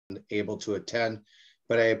able to attend,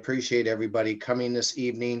 but I appreciate everybody coming this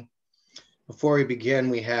evening. Before we begin,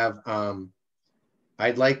 we have,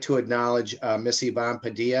 I'd like to acknowledge Miss Yvonne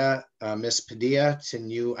Padilla. Miss Padilla, can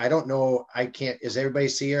you, I don't know, I can't, is everybody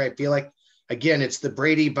see her? I feel like, again, it's the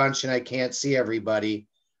Brady Bunch and I can't see everybody.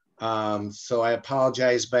 So I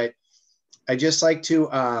apologize, but I just like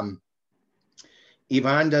to,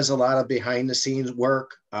 Yvonne does a lot of behind the scenes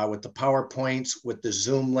work with the PowerPoints, with the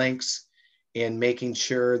Zoom links, and making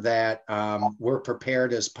sure that we're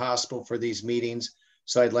prepared as possible for these meetings.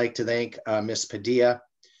 So I'd like to thank Ms. Padilla.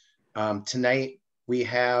 Tonight, we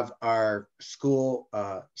have our school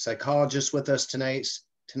psychologist with us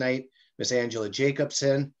tonight, Ms. Angela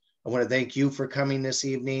Jacobson. I want to thank you for coming this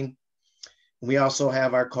evening. We also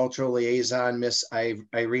have our cultural liaison, Ms.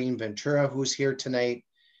 Irene Ventura, who's here tonight.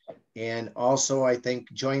 And also, I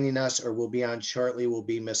think joining us or will be on shortly will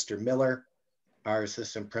be Mr. Miller, our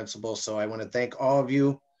assistant principal. So I want to thank all of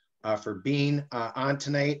you for being on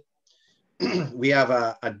tonight. We have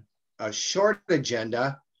a short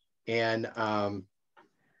agenda, and our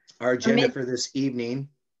agenda for this evening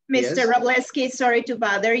Mr. Robleski, sorry to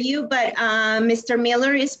bother you, but Mr.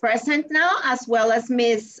 Miller is present now, as well as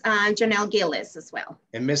Ms. Janelle Gillis as well.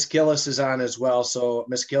 And Ms. Gillis is on as well. So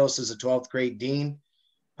Ms. Gillis is a 12th grade dean.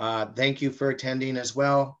 Thank you for attending as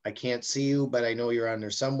well. I can't see you, but I know you're on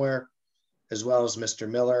there somewhere, as well as Mr.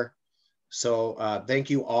 Miller. So thank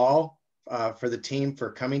you all for the team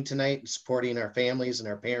for coming tonight and supporting our families and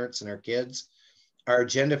our parents and our kids. Our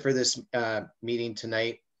agenda for this meeting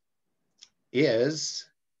tonight is,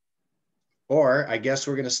 or I guess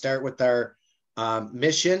we're going to start with our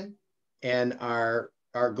mission and our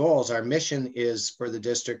goals. Our mission is for the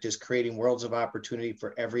district is creating worlds of opportunity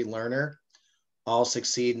for every learner. All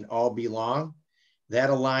succeed and all belong. That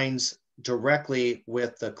aligns directly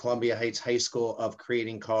with the Columbia Heights High School of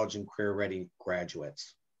creating college and career ready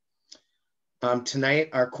graduates. Tonight,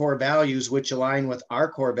 our core values, which align with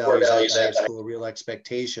our core values at the high school, real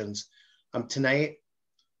expectations. Tonight,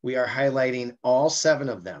 we are highlighting all 7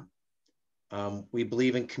 of them. We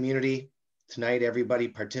believe in community. Tonight, everybody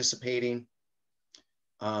participating.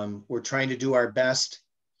 We're trying to do our best.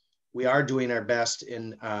 We are doing our best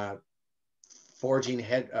in forging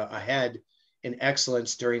ahead in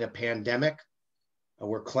excellence during a pandemic.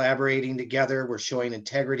 We're collaborating together. We're showing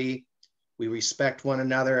integrity. We respect one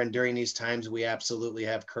another. And during these times, we absolutely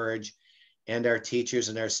have courage. And our teachers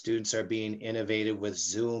and our students are being innovative with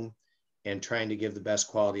Zoom and trying to give the best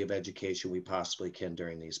quality of education we possibly can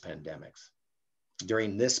during these pandemics,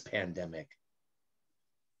 during this pandemic.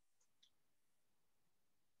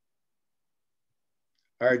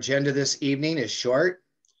 Our agenda this evening is short.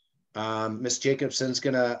 Ms. Jacobson's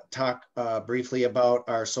gonna talk briefly about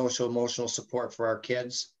our social emotional support for our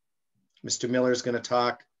kids. Mr. Miller's gonna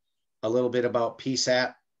talk a little bit about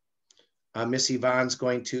PSAT. Miss Yvonne's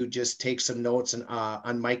going to just take some notes and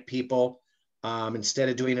unmic people. Instead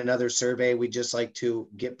of doing another survey, we just like to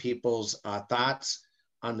get people's thoughts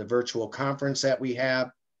on the virtual conference that we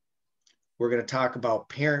have. We're gonna talk about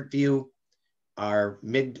Parent View. Our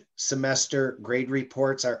mid-semester grade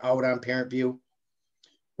reports are out on Parent View.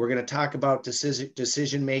 We're going to talk about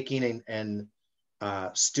decision-making and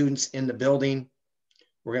students in the building.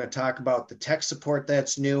 We're going to talk about the tech support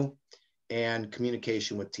that's new and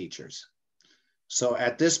communication with teachers. So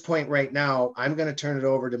at this point right now, I'm going to turn it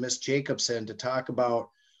over to Ms. Jacobson to talk about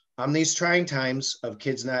these trying times of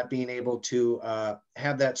kids not being able to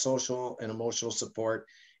have that social and emotional support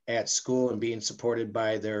at school and being supported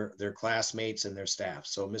by their classmates and their staff.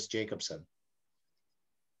 So Ms. Jacobson.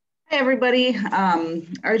 Hey everybody,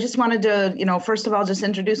 I just wanted to, first of all, just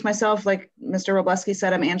introduce myself. Like Mr. Robleski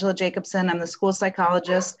said, I'm Angela Jacobson. I'm the school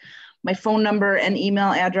psychologist. My phone number and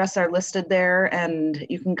email address are listed there, and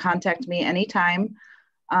you can contact me anytime.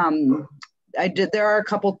 There are a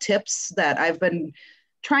couple tips that I've been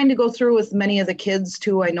trying to go through with many of the kids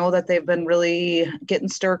too. I know that they've been really getting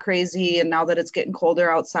stir crazy, and now that it's getting colder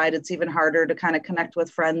outside, it's even harder to kind of connect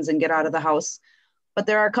with friends and get out of the house. But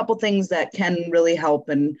there are a couple things that can really help,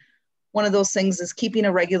 and one of those things is keeping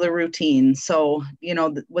a regular routine. So,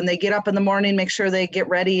 when they get up in the morning, make sure they get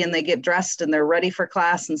ready and they get dressed and they're ready for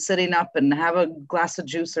class and sitting up and have a glass of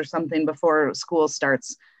juice or something before school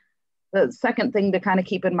starts. The second thing to kind of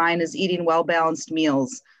keep in mind is eating well-balanced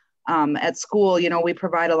meals. At school, we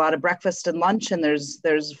provide a lot of breakfast and lunch, and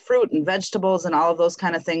there's fruit and vegetables and all of those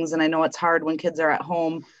kind of things. And I know it's hard when kids are at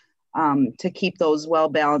home to keep those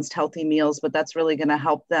well-balanced, healthy meals, but that's really going to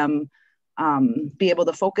help them be able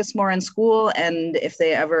to focus more in school. And if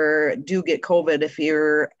they ever do get COVID, if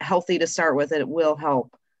you're healthy to start with, it will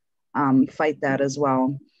help fight that as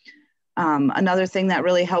well. Another thing that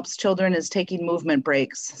really helps children is taking movement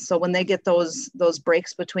breaks. So when they get those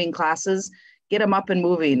breaks between classes, get them up and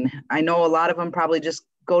moving. I know a lot of them probably just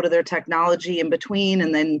go to their technology in between,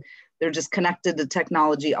 and then they're just connected to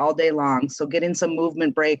technology all day long. So getting some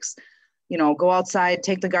movement breaks, you know, go outside,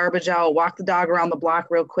 take the garbage out, walk the dog around the block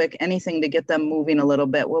real quick, anything to get them moving a little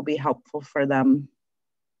bit will be helpful for them.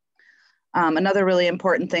 Another really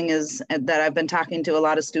important thing is that I've been talking to a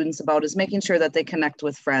lot of students about is making sure that they connect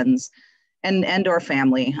with friends and or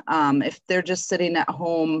family. If they're just sitting at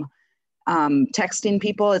home texting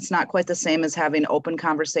people, it's not quite the same as having open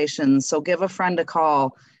conversations. So give a friend a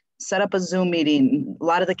call, set up a Zoom meeting. A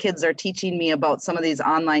lot of the kids are teaching me about some of these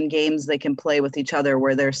online games they can play with each other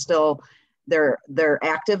where they're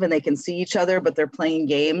active and they can see each other, but they're playing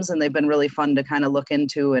games, and they've been really fun to kind of look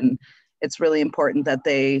into. And it's really important that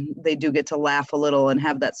they do get to laugh a little and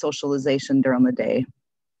have that socialization during the day.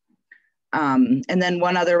 And then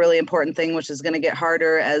one other really important thing, which is going to get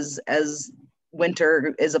harder as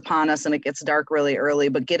winter is upon us and it gets dark really early,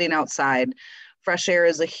 but getting outside. Fresh air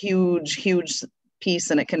is a huge, huge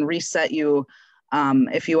piece, and it can reset you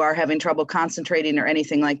if you are having trouble concentrating or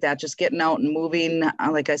anything like that. Just getting out and moving,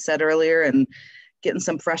 like I said earlier, and getting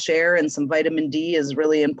some fresh air and some vitamin D is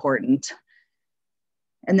really important.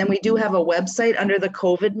 And then we do have a website under the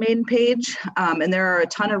COVID main page, and there are a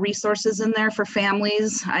ton of resources in there for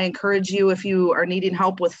families. I encourage you, if you are needing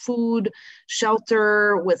help with food,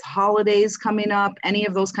 shelter, with holidays coming up, any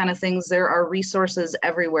of those kind of things, there are resources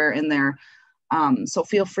everywhere in there. So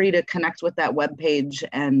feel free to connect with that webpage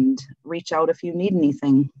and reach out if you need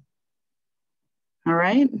anything. All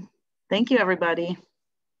right. Thank you, everybody.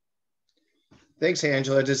 Thanks,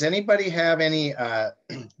 Angela. Does anybody have any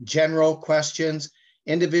general questions?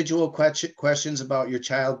 Individual questions about your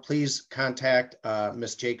child, please contact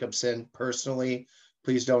Ms. Jacobson personally.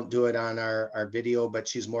 Please don't do it on our video, but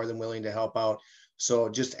she's more than willing to help out. So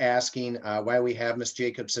just asking why we have Ms.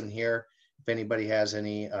 Jacobson here, if anybody has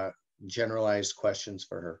any generalized questions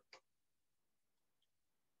for her.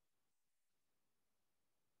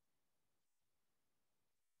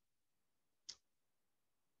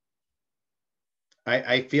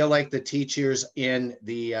 I feel like the teachers in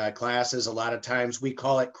the classes, a lot of times we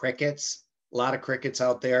call it crickets, a lot of crickets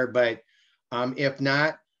out there, but if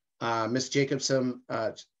not, Ms. Jacobson's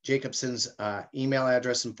email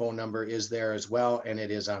address and phone number is there as well, and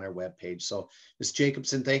it is on our webpage. So Ms.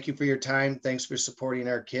 Jacobson, thank you for your time. Thanks for supporting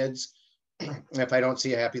our kids. If I don't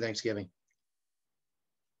see you, happy Thanksgiving.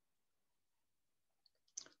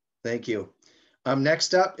 Thank you.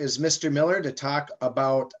 Next up is Mr. Miller to talk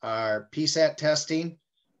about our PSAT testing.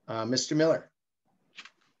 Mr. Miller.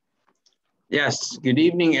 Yes, good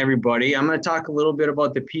evening, everybody. I'm going to talk a little bit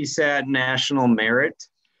about the PSAT National Merit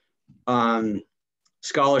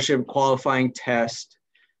Scholarship Qualifying Test.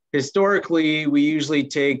 Historically, we usually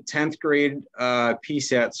take 10th grade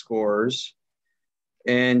PSAT scores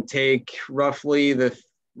and take roughly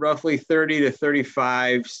 30 to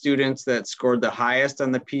 35 students that scored the highest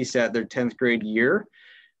on the PSAT their 10th grade year.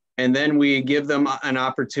 And then we give them an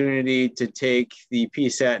opportunity to take the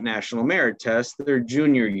PSAT National Merit Test their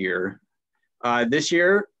junior year. This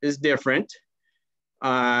year is different.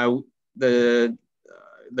 The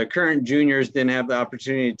current juniors didn't have the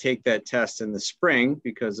opportunity to take that test in the spring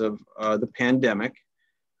because of the pandemic.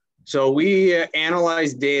 So we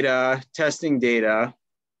analyzed data, testing data,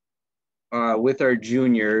 with our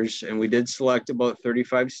juniors, and we did select about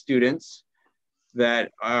 35 students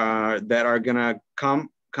that are gonna come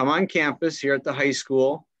on campus here at the high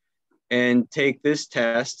school and take this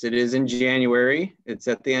test. It is in January. It's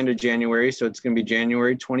at the end of January, so it's gonna be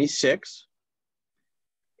January 26th.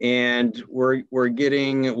 And we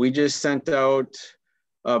just sent out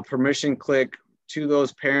a permission click to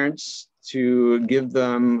those parents to give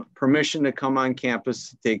them permission to come on campus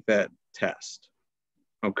to take that test,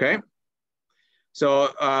 okay?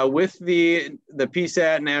 So with the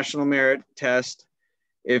PSAT National Merit Test,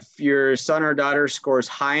 if your son or daughter scores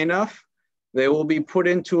high enough, they will be put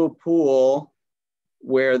into a pool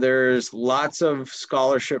where there's lots of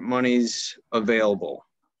scholarship monies available.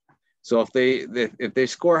 So if they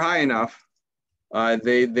score high enough,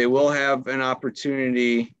 they will have an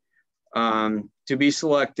opportunity to be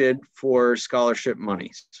selected for scholarship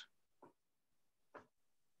monies.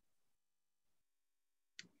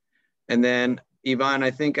 And then Yvonne, I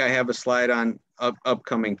think I have a slide on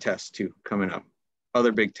upcoming tests too, coming up.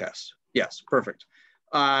 Other big tests. Yes, perfect.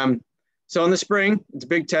 So in the spring, it's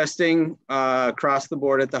big testing across the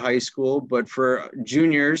board at the high school, but for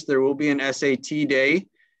juniors, there will be an SAT day.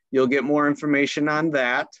 You'll get more information on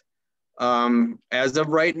that. As of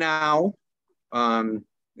right now, and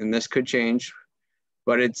this could change,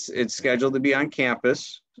 but it's scheduled to be on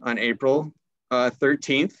campus on April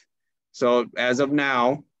 13th. So as of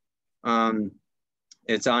now,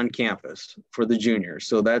 it's on campus for the juniors.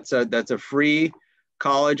 So that's a free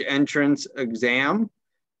college entrance exam.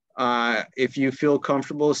 If you feel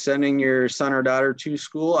comfortable sending your son or daughter to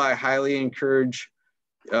school, I highly encourage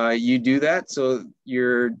you do that, so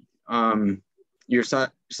your son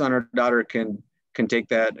or daughter can take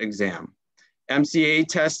that exam. MCA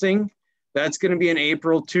testing, that's going to be in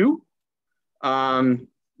April too.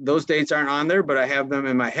 Those dates aren't on there, but I have them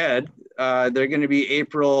in my head. They're going to be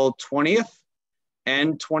April 20th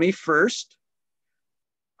and 21st.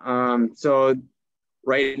 So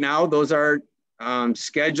right now, those are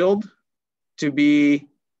scheduled to be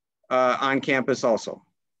on campus also.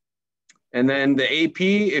 And then the AP,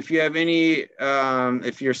 if you have any,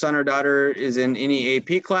 if your son or daughter is in any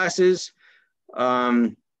AP classes,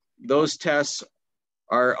 those tests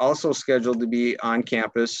are also scheduled to be on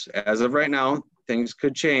campus. As of right now, things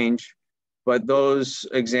could change, but those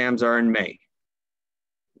exams are in May.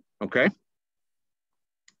 Okay.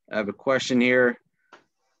 I have a question here.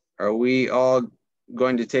 Are we all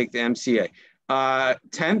going to take the MCA?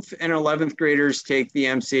 10th and 11th graders take the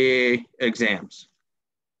MCA exams.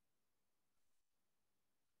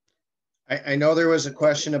 I know there was a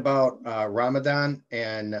question about Ramadan,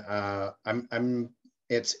 and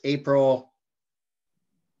it's April.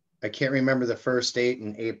 I can't remember the first date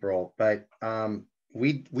in April, but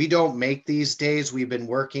we don't make these days. We've been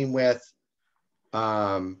working with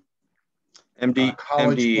College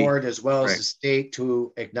Board as well as the state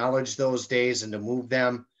to acknowledge those days and to move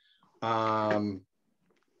them.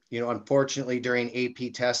 Unfortunately, during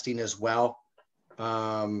AP testing as well,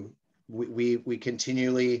 we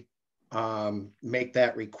continually make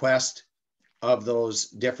that request of those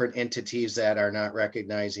different entities that are not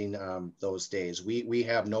recognizing those days. We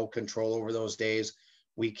have no control over those days.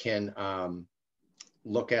 We can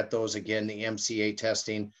look at those again, the MCA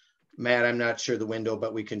testing. Matt, I'm not sure the window,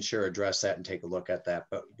 but we can sure address that and take a look at that.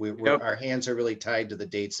 But our hands are really tied to the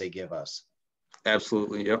dates they give us.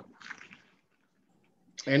 Absolutely, yep.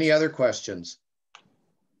 Any other questions?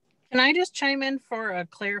 Can I just chime in for a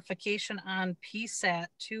clarification on PSAT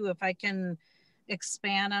too, if I can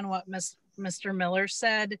expand on what Mr. Miller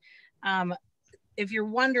said? If you're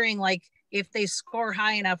wondering, like, if they score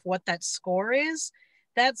high enough, what that score is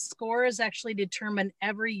actually determined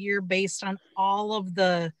every year based on all of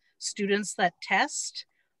the students that test.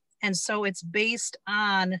 And so it's based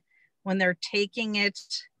on when they're taking it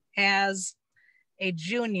as a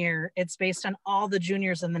junior, it's based on all the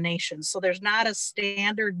juniors in the nation. So there's not a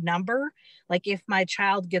standard number. Like if my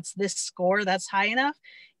child gets this score, that's high enough.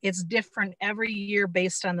 It's different every year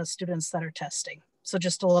based on the students that are testing. So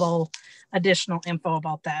just a little additional info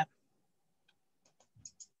about that.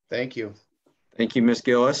 Thank you. Thank you, Ms.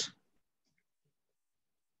 Gillis.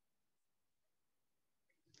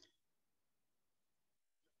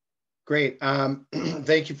 Great.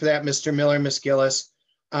 Thank you for that, Mr. Miller, Ms. Gillis.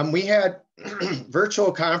 We had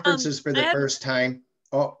virtual conferences for the first time.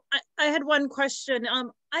 Oh, I had one question.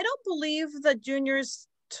 I don't believe the juniors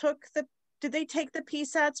did they take the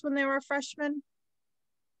PSATs when they were freshmen?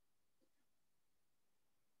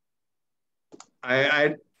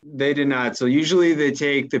 They did not. So usually they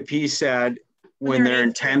take the PSAT when they're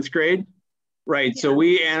in 10th grade. Right. Yeah. So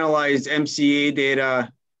we analyzed MCA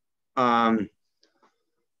data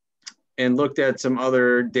and looked at some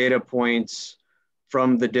other data points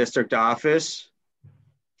from the district office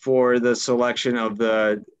for the selection of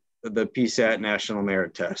the PSAT National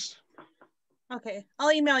Merit Test. Okay,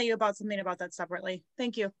 I'll email you about something about that separately.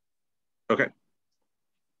 Thank you. Okay.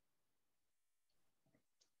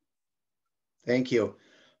 Thank you.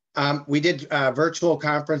 We did virtual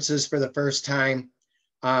conferences for the first time.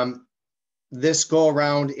 This go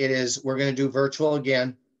around, we're going to do virtual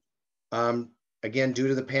again. Again, due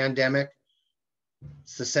to the pandemic.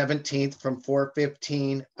 It's the 17th from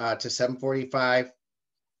 4:15 to 7:45.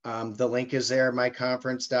 The link is there,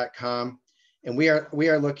 myconference.com. And we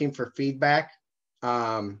are looking for feedback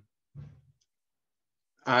on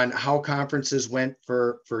how conferences went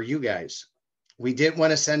for you guys. We didn't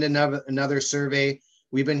want to send another survey.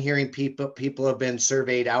 We've been hearing people have been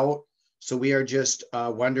surveyed out. So we are just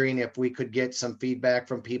wondering if we could get some feedback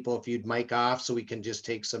from people. If you'd mic off so we can just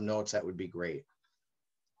take some notes, that would be great.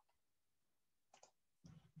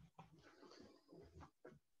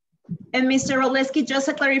 And Mr. Oleski, just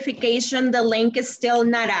a clarification, the link is still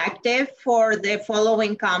not active for the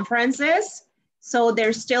following conferences. So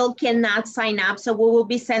they still cannot sign up. So we will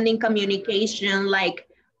be sending communication like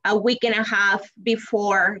a week and a half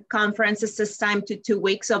before conferences this time to 2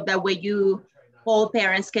 weeks, so that way all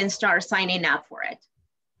parents can start signing up for it.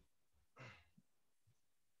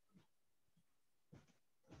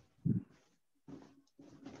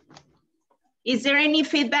 Is there any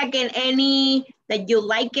feedback in any that you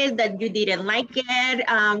like it, that you didn't like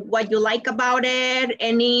it, what you like about it,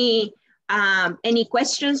 any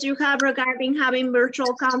questions you have regarding having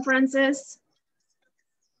virtual conferences?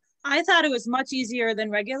 I thought it was much easier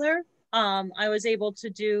than regular. I was able to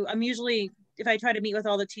do, I'm usually, if I try to meet with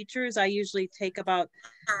all the teachers, I usually take about,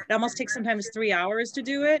 it almost takes sometimes 3 hours to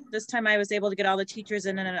do it. This time I was able to get all the teachers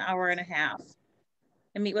in an hour and a half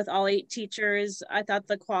and meet with all 8 teachers. I thought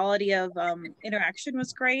the quality of interaction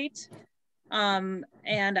was great. And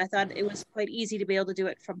I thought it was quite easy to be able to do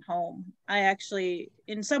it from home. I actually,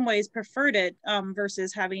 in some ways, preferred it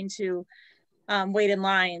versus having to wait in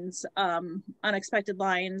lines, unexpected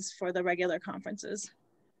lines for the regular conferences.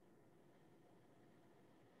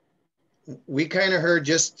 We kind of heard,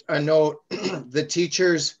 just a note, the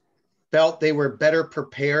teachers felt they were better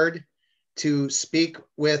prepared to speak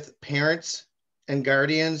with parents and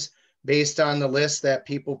guardians based on the list that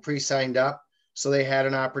people pre-signed up. So they had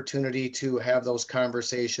an opportunity to have those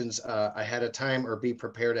conversations ahead of time, or be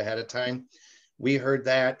prepared ahead of time. We heard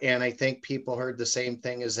that, and I think people heard the same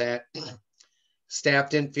thing, is that staff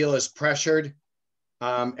didn't feel as pressured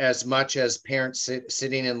as much as parents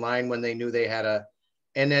sitting in line when they knew they had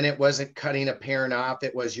and then it wasn't cutting a parent off.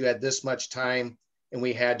 It was, you had this much time and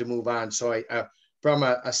we had to move on. So from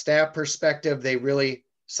a staff perspective, they really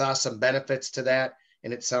saw some benefits to that.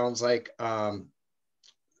 And it sounds like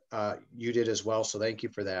you did as well. So thank you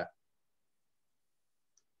for that.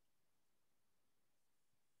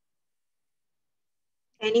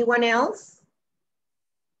 Anyone else?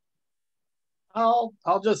 I'll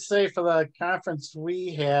just say, for the conference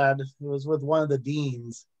we had, it was with one of the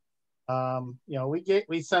deans. You know,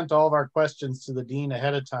 we sent all of our questions to the dean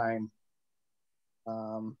ahead of time.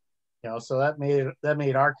 You know, so that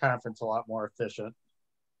made our conference a lot more efficient.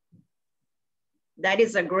 That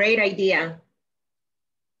is a great idea.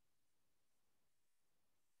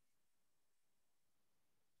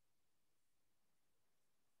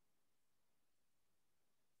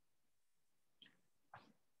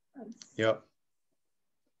 Yep.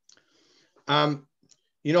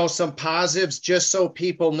 You know, some positives, just so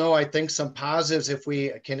people know, I think some positives, if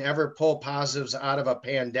we can ever pull positives out of a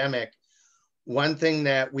pandemic, one thing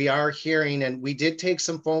that we are hearing, and we did take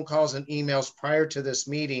some phone calls and emails prior to this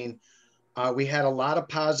meeting, we had a lot of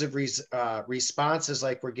positive responses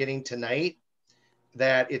like we're getting tonight,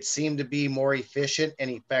 that it seemed to be more efficient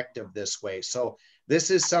and effective this way. So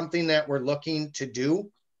this is something that we're looking to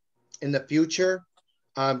do in the future.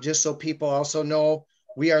 Just so people also know,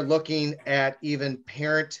 we are looking at even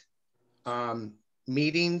parent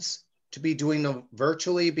meetings to be doing them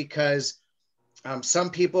virtually, because some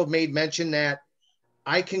people have made mention that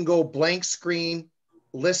I can go blank screen,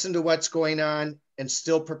 listen to what's going on, and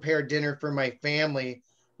still prepare dinner for my family.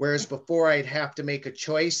 Whereas before, I'd have to make a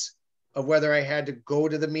choice of whether I had to go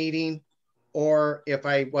to the meeting or if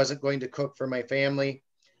I wasn't going to cook for my family.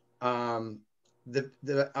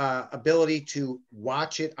 The ability to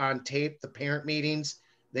watch it on tape, the parent meetings,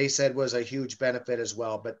 they said was a huge benefit as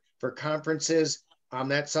well. But for conferences,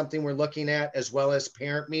 that's something we're looking at, as well as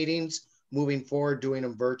parent meetings moving forward, doing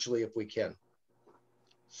them virtually if we can.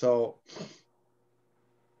 So.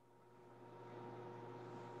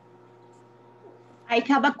 I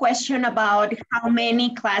have a question about how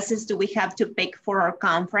many classes do we have to pick for our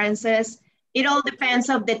conferences? It all depends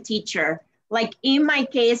on the teacher. Like in my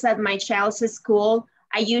case at my child's school,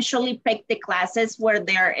 I usually pick the classes where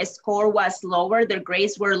their score was lower, their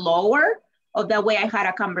grades were lower. Or that way I had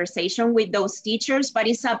a conversation with those teachers, but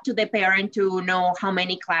it's up to the parent to know how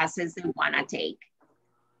many classes they want to take.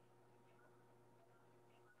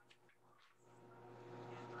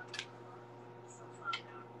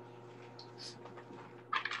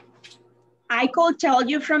 I could tell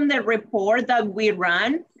you from the report that we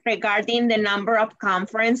run regarding the number of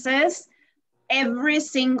conferences, every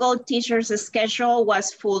single teacher's schedule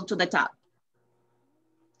was full to the top.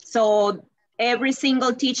 So every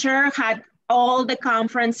single teacher had all the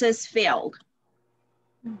conferences filled.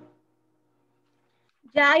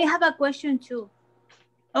 Yeah, I have a question too.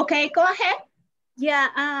 Okay, go ahead.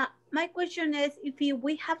 Yeah, my question is if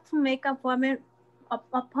we have to make appointment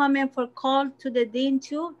for call to the dean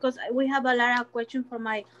too, because we have a lot of questions for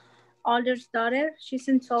my oldest daughter. She's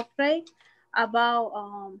in 12th grade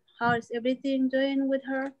about how is everything doing with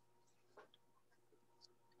her.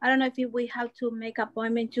 I don't know if we have to make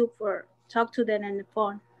appointment too for talk to them on the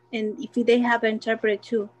phone, and if they have interpret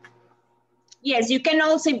too. Yes, you can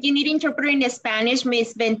also, if you need interpreter in Spanish,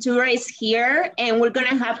 Miss Ventura is here and we're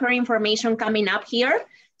gonna have her information coming up here.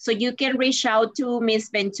 So you can reach out to Miss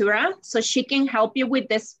Ventura so she can help you with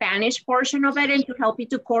the Spanish portion of it and to help you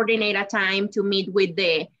to coordinate a time to meet with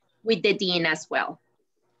the with the dean as well.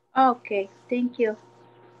 Okay, thank you.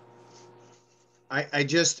 I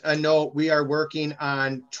just know we are working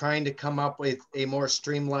on trying to come up with a more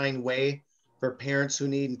streamlined way for parents who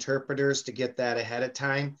need interpreters to get that ahead of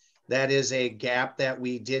time. That is a gap that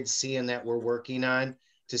we did see and that we're working on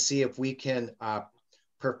to see if we can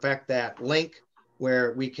perfect that link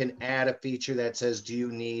where we can add a feature that says, do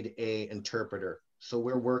you need a interpreter? So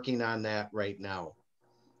we're working on that right now.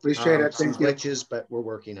 Appreciate it. Some Thank you. glitches, but we're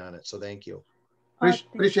working on it. So thank you.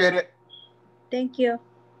 Appreciate it. Thank you.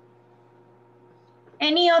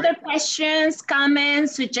 Any other questions,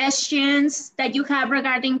 comments, suggestions that you have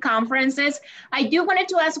regarding conferences? I do wanted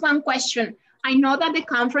to ask one question. I know that the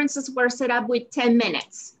conferences were set up with 10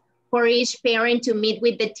 minutes for each parent to meet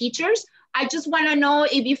with the teachers. I just want to know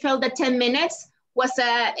if you felt that 10 minutes was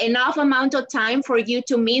enough amount of time for you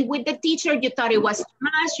to meet with the teacher. You thought it was too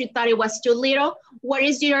much, you thought it was too little. What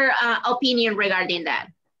is your opinion regarding that?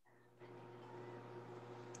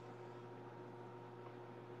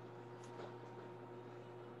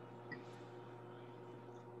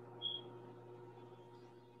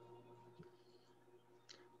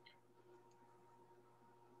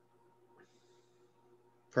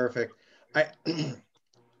 Perfect.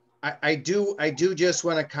 I do just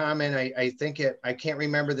want to comment. I think I can't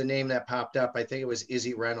remember the name that popped up. I think it was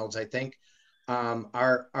Izzy Reynolds. I think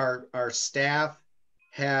our staff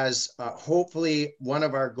has hopefully one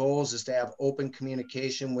of our goals is to have open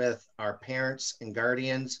communication with our parents and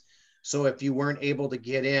guardians. So if you weren't able to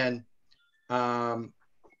get in, our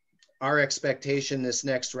expectation this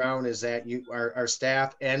next round is that our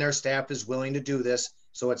staff is willing to do this.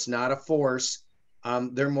 So it's not a force.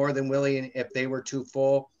 They're more than willing, if they were too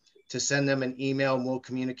full, to send them an email and we'll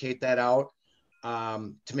communicate that out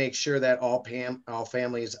to make sure that all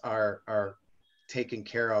families are taken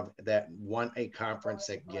care of that want a conference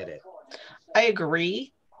that get it. I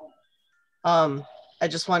agree. I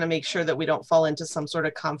just want to make sure that we don't fall into some sort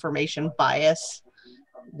of confirmation bias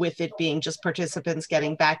with it being just participants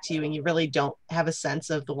getting back to you and you really don't have a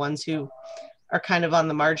sense of the ones who are kind of on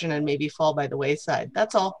the margin and maybe fall by the wayside.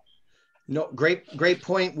 That's all. No, great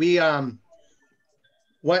point. We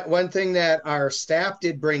one thing that our staff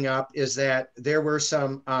did bring up is that there were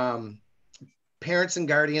some parents and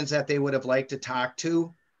guardians that they would have liked to talk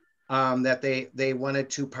to, that they wanted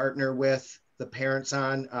to partner with the parents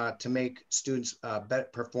on to make students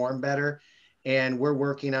perform better. And we're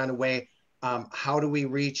working on a way, how do we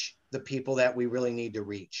reach the people that we really need to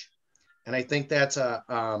reach? And I think that's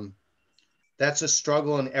a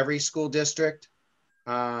struggle in every school district.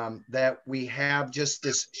 That we have just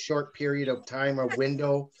this short period of time or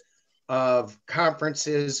window of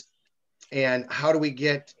conferences, and how do we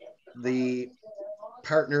get the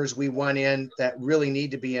partners we want in that really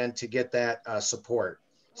need to be in to get that support.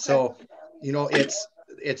 So, you know, it's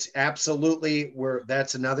absolutely,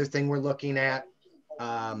 that's another thing we're looking at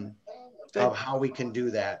of how we can do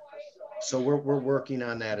that. So we're working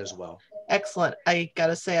on that as well. Excellent. I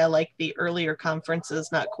gotta say, I like the earlier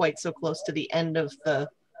conferences, not quite so close to the end of the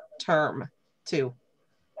term too.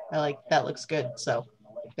 I like, that looks good. So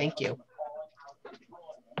thank you.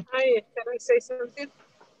 Hi, can I say something?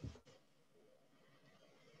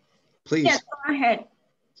 Please. Yes, go ahead.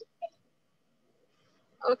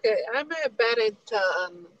 Okay, I'm a parent.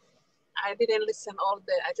 I didn't listen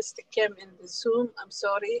I just came in the Zoom. I'm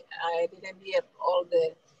sorry. I didn't hear all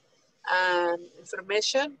the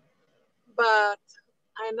information. But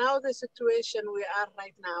I know the situation we are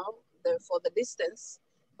right now for the distance,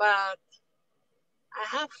 but I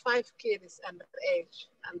have 5 kids underage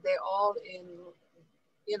and they're all in,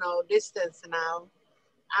 distance now.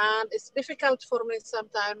 And it's difficult for me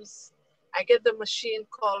sometimes. I get the machine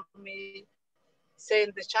call me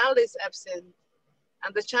saying the child is absent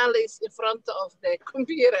and the child is in front of the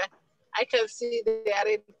computer. I can see they are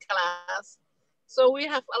in class. So we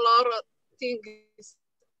have a lot of things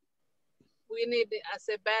we need as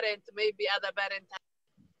a parent, maybe other parent.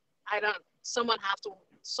 Someone have to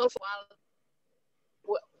solve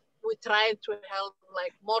while we're trying to help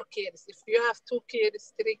like more kids. If you have 2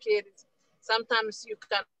 kids, 3 kids, sometimes you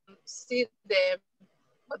can see them.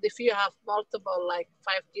 But if you have multiple, like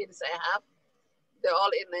 5 kids I have, they're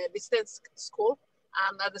all in a distance school.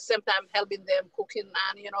 And at the same time, helping them cooking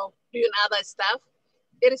and, doing other stuff.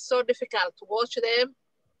 It is so difficult to watch them,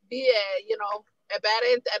 be a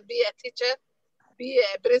parent and be a teacher, be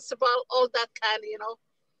a principal, all that kind,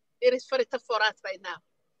 It is very tough for us right now.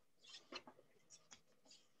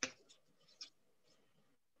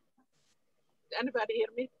 Anybody hear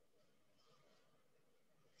me?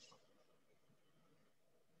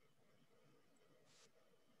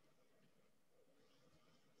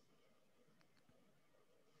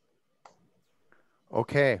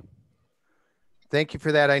 Okay. Thank you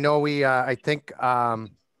for that. I know we, I think, I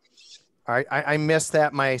missed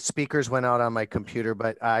that. My speakers went out on my computer,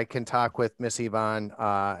 but I can talk with Miss Yvonne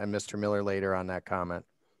and Mr. Miller later on that comment.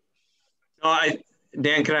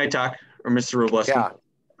 Dan, can I talk, or Mr. Robleski? Yeah.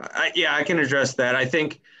 Yeah, I can address that. I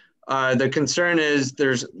think the concern is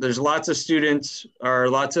there's lots of students or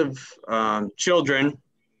lots of children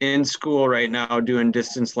in school right now doing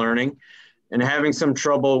distance learning and having some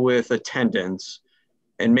trouble with attendance,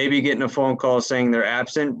 and maybe getting a phone call saying they're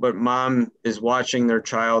absent, but mom is watching their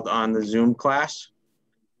child on the Zoom class,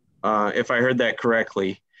 if I heard that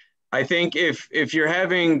correctly. I think if you're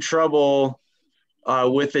having trouble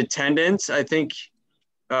with attendance, I think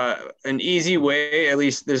an easy way, at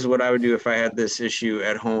least this is what I would do if I had this issue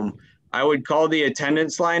at home, I would call the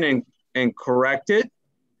attendance line and correct it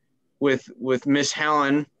with Miss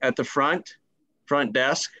Helen at the front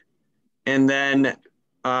desk. And then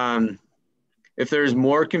if there's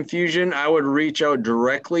more confusion, I would reach out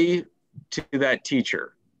directly to that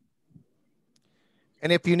teacher.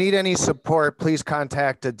 And if you need any support, please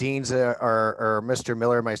contact the deans or Mr.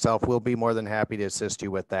 Miller or myself. We'll be more than happy to assist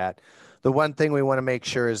you with that. The one thing we want to make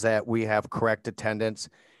sure is that we have correct attendance.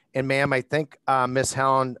 And ma'am, I think Miss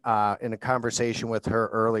Helen, in a conversation with her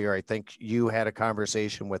earlier, I think you had a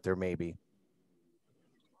conversation with her maybe.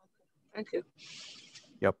 Thank you.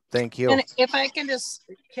 Yep, thank you. And if I can just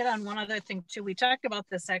hit on one other thing too, we talked about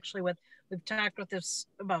this actually we've talked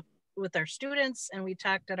with our students, and we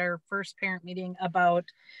talked at our first parent meeting about,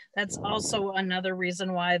 that's also another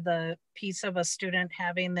reason why the piece of a student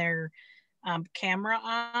having their camera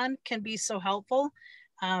on can be so helpful,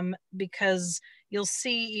 because you'll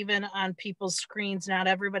see even on people's screens, not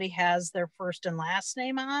everybody has their first and last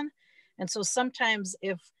name on. And so sometimes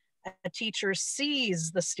if a teacher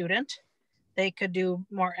sees the student, they could do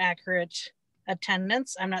more accurate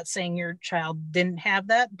attendance. I'm not saying your child didn't have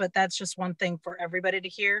that, but that's just one thing for everybody to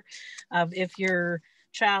hear. If your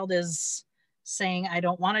child is saying, I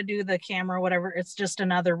don't want to do the camera, whatever, it's just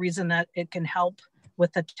another reason that it can help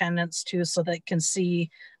with attendance too, so that it can see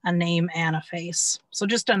a name and a face. So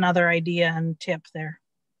just another idea and tip there.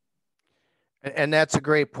 And that's a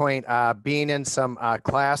great point. Being in some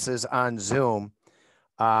classes on Zoom,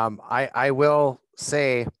 I will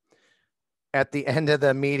say, at the end of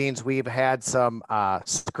the meetings, we've had some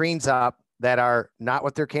screens up that are not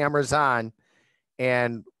with their cameras on.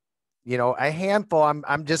 And, you know, a handful,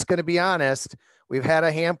 I'm just going to be honest, we've had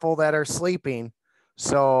a handful that are sleeping.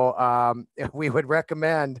 So we would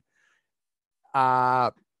recommend,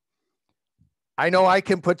 I know I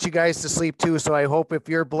can put you guys to sleep too. So I hope if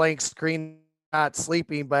you're blank screen, not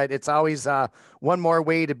sleeping, but it's always one more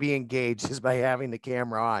way to be engaged is by having the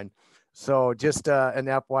camera on. So just an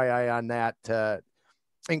FYI on that, to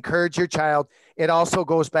encourage your child. It also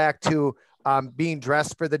goes back to being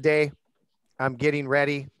dressed for the day. I'm getting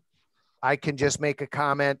ready. I can just make a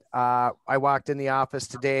comment. I walked in the office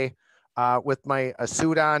today with my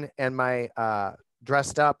suit on and my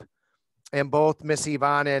dressed up, and both Miss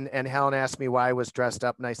Yvonne and Helen asked me why I was dressed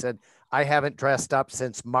up. And I said, I haven't dressed up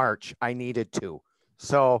since March. I needed to.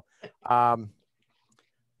 So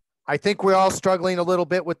I think we're all struggling a little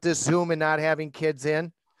bit with this Zoom and not having kids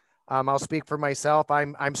in. I'll speak for myself.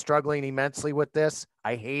 I'm struggling immensely with this.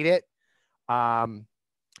 I hate it.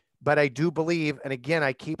 But I do believe, and again,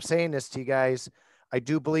 I keep saying this to you guys, I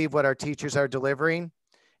do believe what our teachers are delivering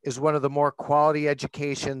is one of the more quality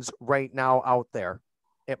educations right now out there.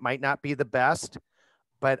 It might not be the best,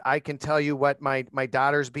 but I can tell you what my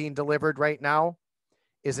daughter's being delivered right now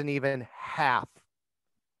isn't even half,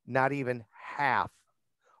 not even half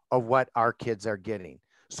of what our kids are getting.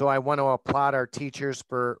 So I want to applaud our teachers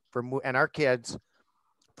and our kids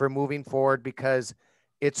for moving forward, because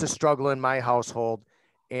it's a struggle in my household.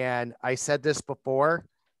 And I said this before,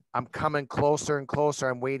 I'm coming closer and closer.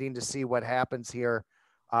 I'm waiting to see what happens here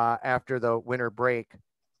after the winter break.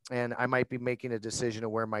 And I might be making a decision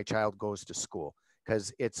of where my child goes to school,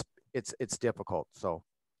 because it's difficult. So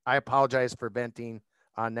I apologize for venting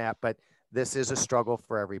on that, but this is a struggle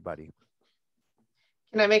for everybody.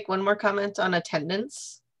 Can I make one more comment on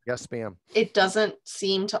attendance? Yes, ma'am. It doesn't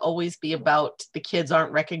seem to always be about the kids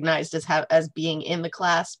aren't recognized as being in the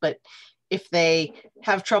class, but if they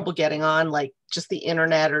have trouble getting on, like just the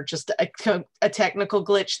internet or just a technical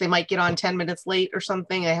glitch, they might get on 10 minutes late or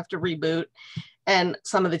something. They have to reboot. And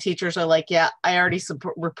some of the teachers are like, yeah, I already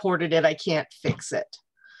reported it. I can't fix it.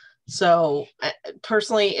 So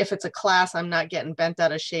personally, if it's a class, I'm not getting bent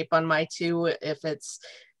out of shape on my two. If it's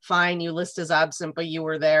fine, you list as absent, but you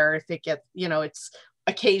were there. If it gets, you know, it's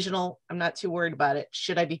occasional, I'm not too worried about it.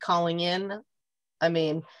 Should I be calling in? I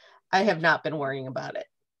mean, I have not been worrying about it.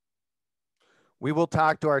 We will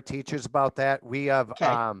talk to our teachers about that. We have,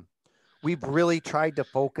 we've really tried to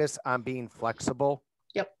focus on being flexible.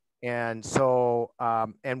 Yep. And so,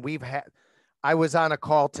 and we've had, I was on a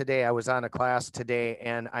call today, I was on a class today,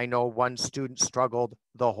 and I know one student struggled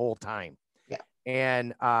the whole time. Yeah.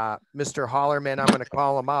 And Mr. Hollerman, I'm going to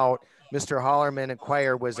call him out. Mr. Hollerman and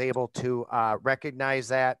Choir was able to recognize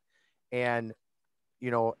that and, you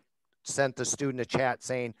know, sent the student a chat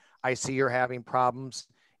saying, I see you're having problems.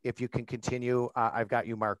 If you can continue, I've got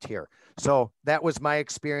you marked here. So that was my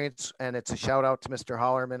experience. And it's a shout out to Mr.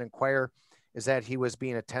 Hollerman and Choir, is that he was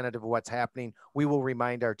being attentive to what's happening. We will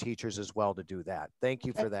remind our teachers as well to do that. Thank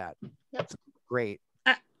you for that. Yep. That's great.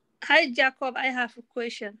 Hi, Jacob. I have a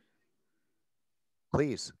question.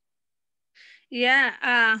 Please.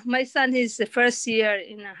 Yeah, my son is the first year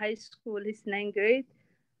in a high school. He's 9th grade.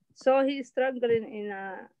 So he's struggling in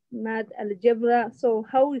math algebra. So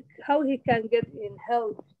how he can get in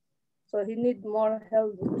help? So he need more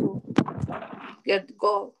help to get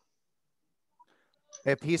goal.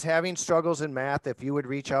 If he's having struggles in math, if you would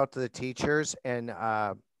reach out to the teachers and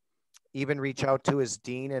even reach out to his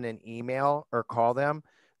dean in an email or call them,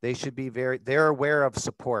 they should be they're aware of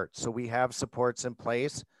support. So we have supports in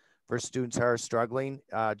place for students who are struggling.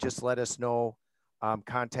 Just let us know,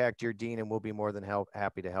 contact your dean and we'll be more than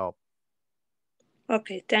happy to help.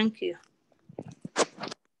 Okay, thank you.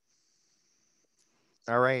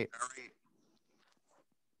 All right.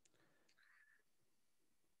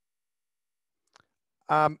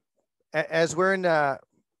 As we're in the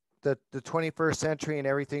 21st century and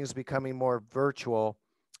everything's becoming more virtual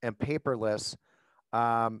and paperless,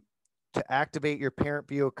 to activate your Parent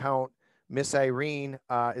View account, Miss Irene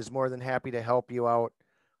is more than happy to help you out.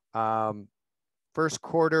 First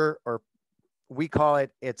quarter, or we call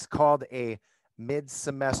it, it's called a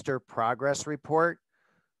mid-semester progress report.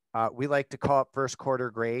 We like to call it first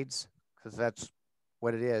quarter grades because that's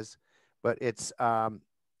what it is, but it's,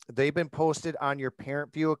 they've been posted on your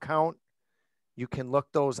Parent View account. You can look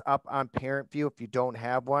those up on Parent View if you don't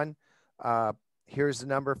have one. Here's the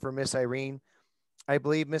number for Miss Irene. I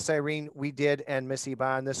believe Miss Irene, we did, and Miss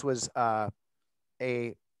Yvonne, this was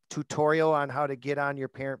a tutorial on how to get on your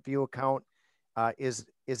Parent View account. Is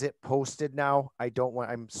it posted now?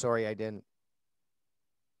 I'm sorry, I didn't.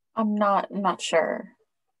 I'm not sure.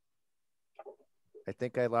 I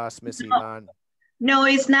think I lost Miss Yvonne. No,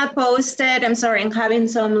 it's not posted. I'm sorry, I'm having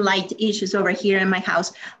some light issues over here in my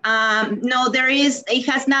house. No, it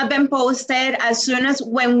has not been posted. As soon as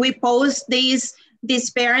when we post this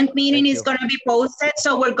parent meeting is going to be posted.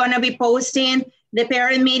 So we're going to be posting the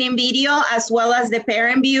parent meeting video as well as the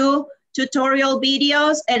Parent View tutorial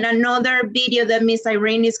videos and another video that Miss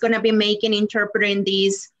Irene is going to be making interpreting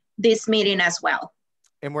this meeting as well.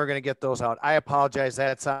 And we're going to get those out. I apologize.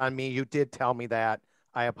 That's on me. You did tell me that.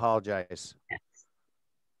 I apologize.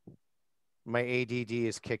 My ADD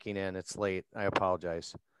is kicking in. It's late. I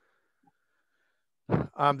apologize.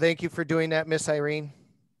 Thank you for doing that, Miss Irene.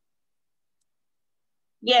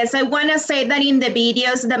 Yes, I want to say that in the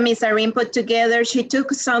videos that Miss Irene put together, she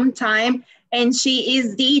took some time and she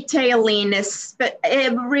is detailing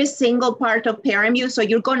every single part of Parent View. So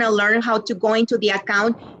you're going to learn how to go into the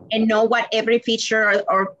account and know what every feature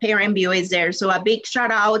or Parent View is there. So a big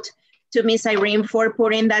shout out to Miss Irene for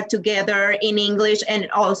putting that together in English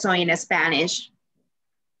and also in Spanish.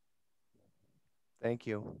 Thank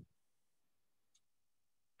you.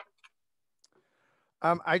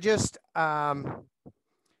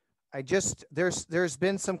 There's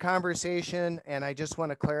been some conversation, and I just want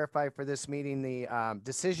to clarify for this meeting, the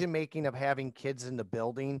decision-making of having kids in the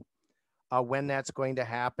building, when that's going to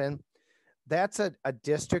happen. That's a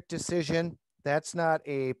district decision. That's not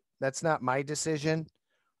my decision.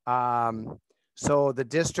 So the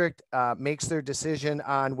district makes their decision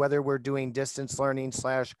on whether we're doing distance learning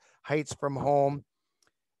 / heights from home,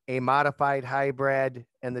 a modified hybrid,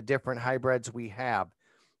 and the different hybrids we have.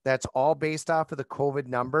 That's all based off of the COVID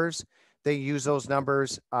numbers. They use those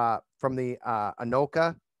numbers from the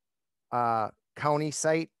Anoka County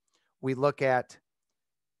site. We look at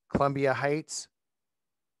Columbia Heights,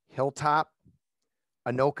 Hilltop,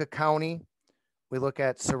 Anoka County. We look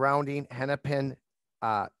at surrounding Hennepin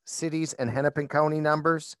cities and Hennepin County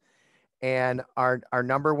numbers. And our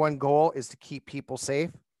number one goal is to keep people safe.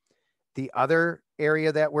 The other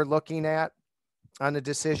area that we're looking at on the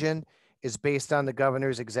decision is based on the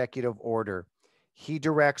governor's executive order. He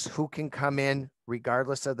directs who can come in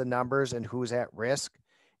regardless of the numbers and who's at risk.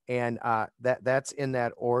 And that's in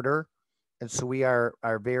that order. And so we are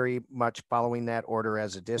very much following that order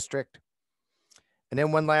as a district. And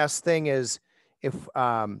then one last thing is, if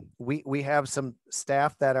we have some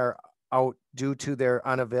staff that are out due to their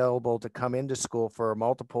unavailable to come into school for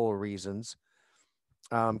multiple reasons,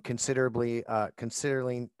 considering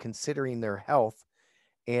their health.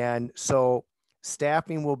 And so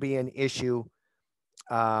staffing will be an issue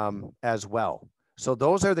as well. So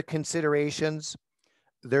those are the considerations.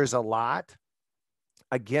 There's a lot.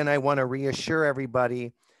 Again, I want to reassure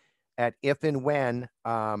everybody at if and when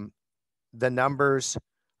the numbers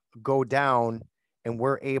go down and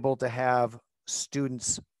we're able to have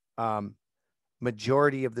students,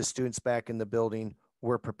 majority of the students back in the building,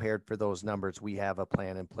 we're prepared for those numbers. We have a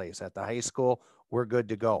plan in place. At the high school, we're good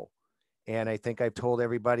to go. And I think I've told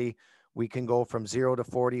everybody we can go from 0 to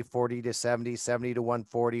 40, 40 to 70, 70 to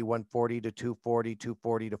 140, 140 to 240,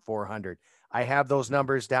 240 to 400. I have those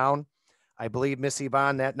numbers down. I believe, Miss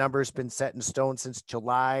Yvonne, that number's been set in stone since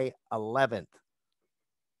July 11th.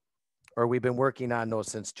 Or we've been working on those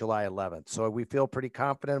since July 11th. So we feel pretty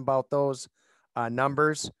confident about those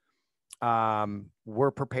numbers.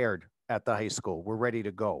 We're prepared at the high school. We're ready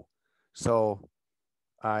to go. So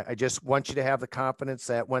I just want you to have the confidence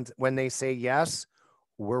that when they say yes,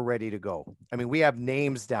 we're ready to go. I mean, we have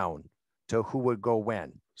names down to who would go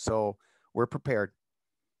when. So we're prepared.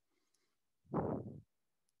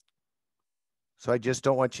 So I just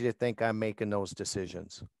don't want you to think I'm making those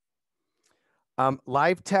decisions.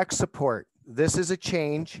 Live tech support. This is a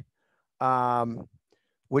change,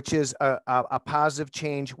 which is a positive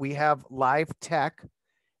change. We have live tech,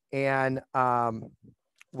 and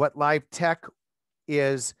what live tech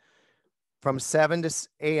is from 7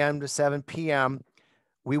 a.m. to 7 p.m.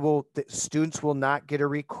 The students will not get a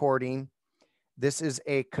recording. This is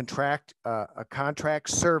a contract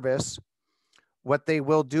service. What they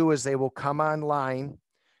will do is they will come online.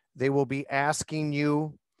 They will be asking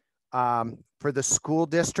you for the school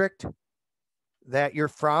district that you're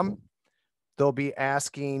from. They'll be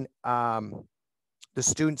asking the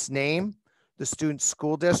student's name, the student's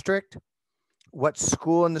school district, what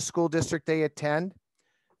school in the school district they attend,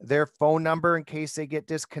 their phone number in case they get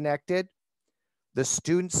disconnected, the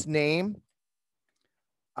student's name.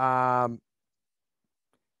 They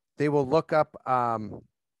will look up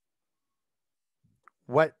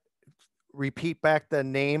repeat back the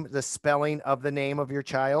name, the spelling of the name of your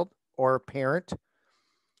child or parent,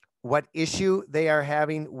 what issue they are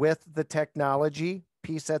having with the technology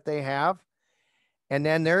piece that they have. And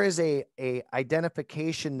then there is a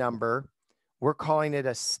identification number. We're calling it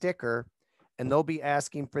a sticker, and they'll be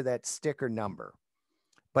asking for that sticker number.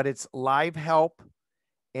 But it's live help,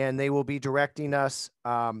 and they will be directing us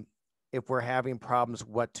if we're having problems,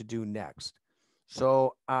 what to do next.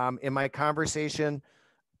 So in my conversation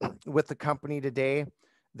with the company today,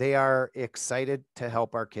 they are excited to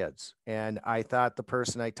help our kids. And I thought the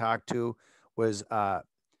person I talked to was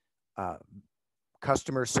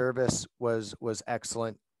customer service was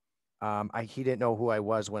excellent. He didn't know who I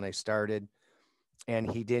was when I started, and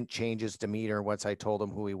he didn't change his demeanor once I told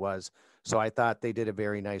him who he was. So I thought they did a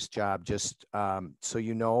very nice job. Just so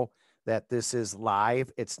you know that this is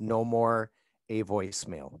live. It's no more a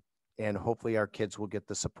voicemail, and hopefully our kids will get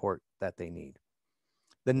the support that they need.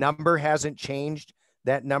 The number hasn't changed.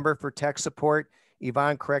 That number for tech support,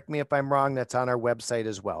 Yvonne, correct me if I'm wrong, that's on our website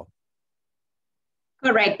as well.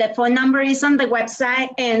 Correct. The phone number is on the website,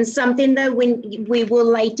 and something that we would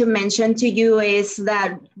like to mention to you is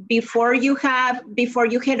that before you head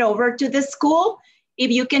over to the school, if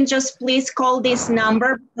you can just please call this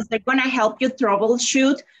number, because they're going to help you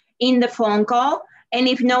troubleshoot in the phone call. And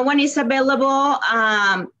if no one is available,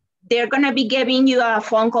 they're going to be giving you a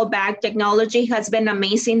phone call back. Technology has been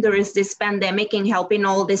amazing during this pandemic in helping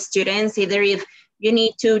all the students, either if you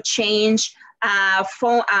need to change a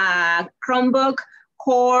Chromebook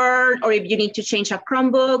cord, or if you need to change a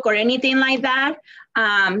Chromebook or anything like that.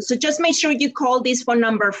 So just make sure you call this phone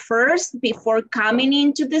number first before coming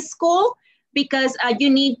into the school, because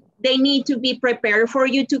they need to be prepared for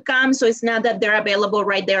you to come. So it's not that they're available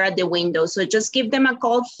right there at the window. So just give them a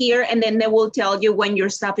call here, and then they will tell you when your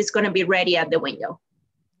stuff is going to be ready at the window.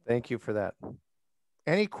 Thank you for that.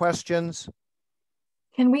 Any questions?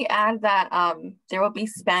 Can we add that there will be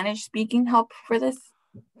Spanish speaking help for this?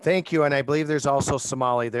 Thank you. And I believe there's also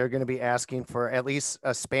Somali. They're going to be asking for at least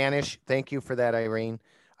a Spanish. Thank you for that, Irene.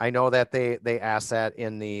 I know that they asked that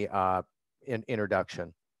in the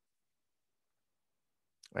introduction.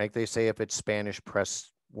 Like they say, if it's Spanish, press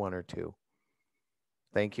 1 or 2.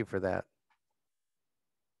 Thank you for that.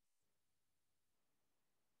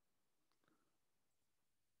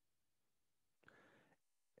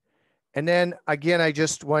 And then again, I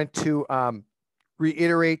just want to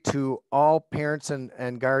reiterate to all parents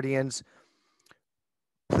and guardians,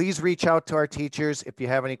 please reach out to our teachers if you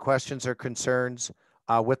have any questions or concerns.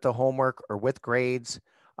 with the homework or with grades.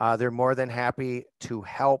 They're more than happy to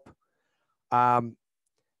help.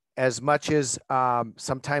 As much as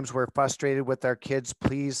sometimes we're frustrated with our kids,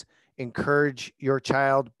 please encourage your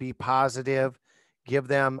child, be positive, give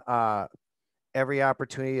them every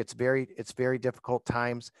opportunity. It's very difficult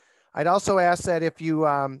times. I'd also ask that if you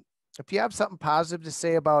have something positive to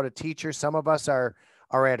say about a teacher, some of us are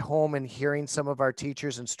at home and hearing some of our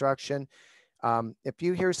teachers' instruction. If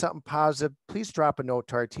you hear something positive, please drop a note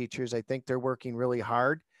to our teachers. I think they're working really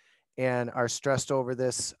hard and are stressed over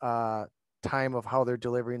this time of how they're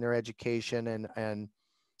delivering their education and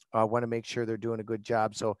want to make sure they're doing a good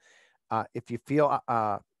job. So if you feel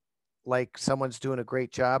like someone's doing a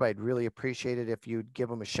great job, I'd really appreciate it if you'd give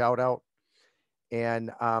them a shout out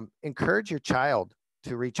and encourage your child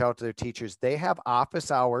to reach out to their teachers. They have office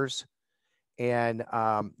hours and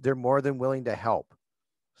they're more than willing to help.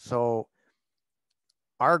 So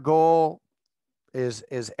our goal is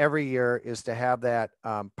every year is to have that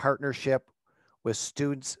partnership with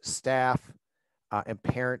students, staff, and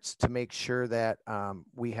parents to make sure that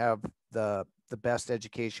we have the best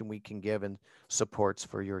education we can give and supports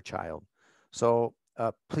for your child. So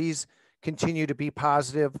please continue to be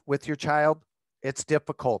positive with your child. It's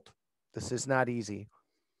difficult. This is not easy.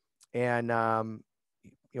 And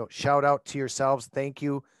shout out to yourselves. Thank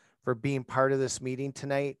you for being part of this meeting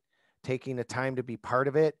tonight, taking the time to be part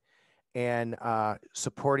of it and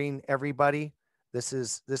supporting everybody. This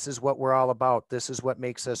is what we're all about. This is what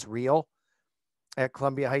makes us real at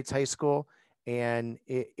Columbia Heights High School. And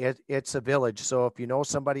it's a village. So if you know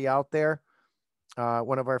somebody out there,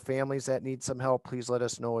 one of our families that needs some help, please let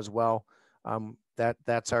us know as well.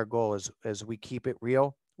 That's our goal as we keep it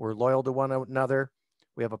real. We're loyal to one another.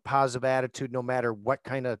 We have a positive attitude no matter what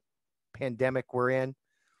kind of pandemic we're in.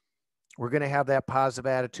 We're going to have that positive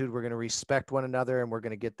attitude. We're going to respect one another and we're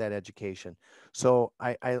going to get that education. So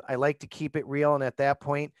I like to keep it real. And at that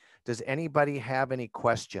point, does anybody have any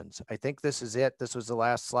questions? I think this is it. This was the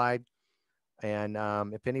last slide. And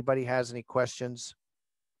if anybody has any questions,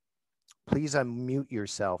 please unmute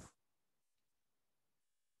yourself.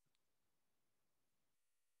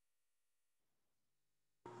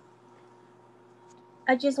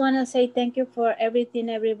 I just want to say thank you for everything,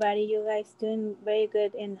 everybody. You guys doing very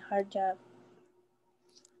good and hard job.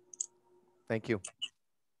 Thank you.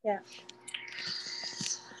 Yeah.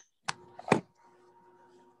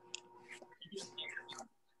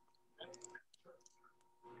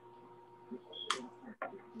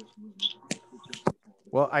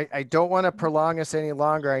 Well, I don't want to prolong us any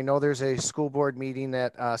longer. I know there's a school board meeting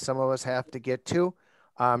that some of us have to get to.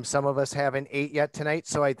 Some of us haven't ate yet tonight,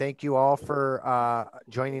 so I thank you all for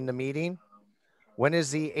joining the meeting. When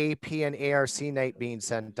is the AP and ARC night being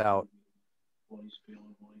sent out?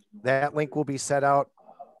 That link will be set out.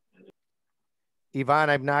 Yvonne,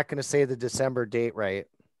 I'm not going to say the December date, right?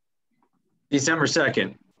 December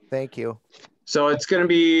 2nd. Thank you. So it's going to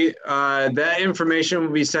be, that information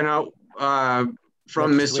will be sent out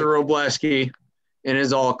from Mr. Robleski in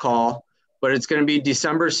his all call, but it's going to be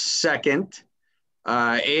December 2nd.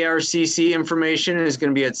 ARCC information is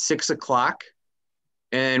going to be at 6 o'clock.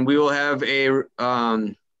 And we will have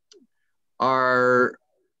our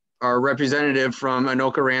representative from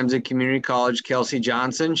Anoka Ramsey Community College, Kelsey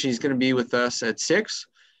Johnson. She's going to be with us at 6.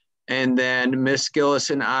 And then Miss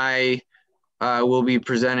Gillis and I will be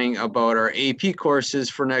presenting about our AP courses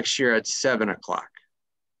for next year at 7 o'clock.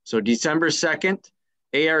 So December 2nd,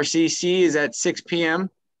 ARCC is at 6 p.m.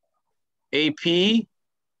 AP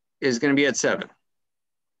is going to be at 7.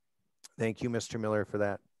 Thank you, Mr. Miller, for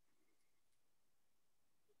that.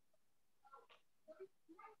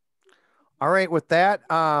 All right, with that,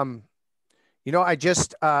 I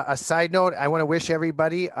just, a side note, I want to wish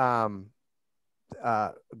everybody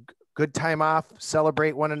good time off,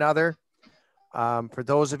 celebrate one another. For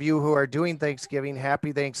those of you who are doing Thanksgiving,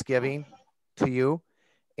 happy Thanksgiving to you.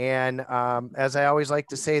 And as I always like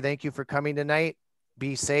to say, thank you for coming tonight.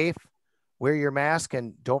 Be safe, wear your mask,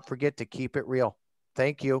 and don't forget to keep it real.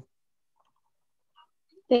 Thank you.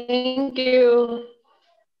 Thank you.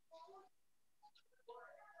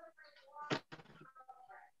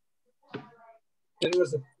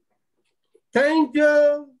 Thank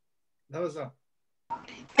you. That was a.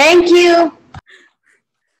 Thank you.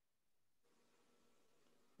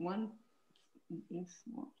 One.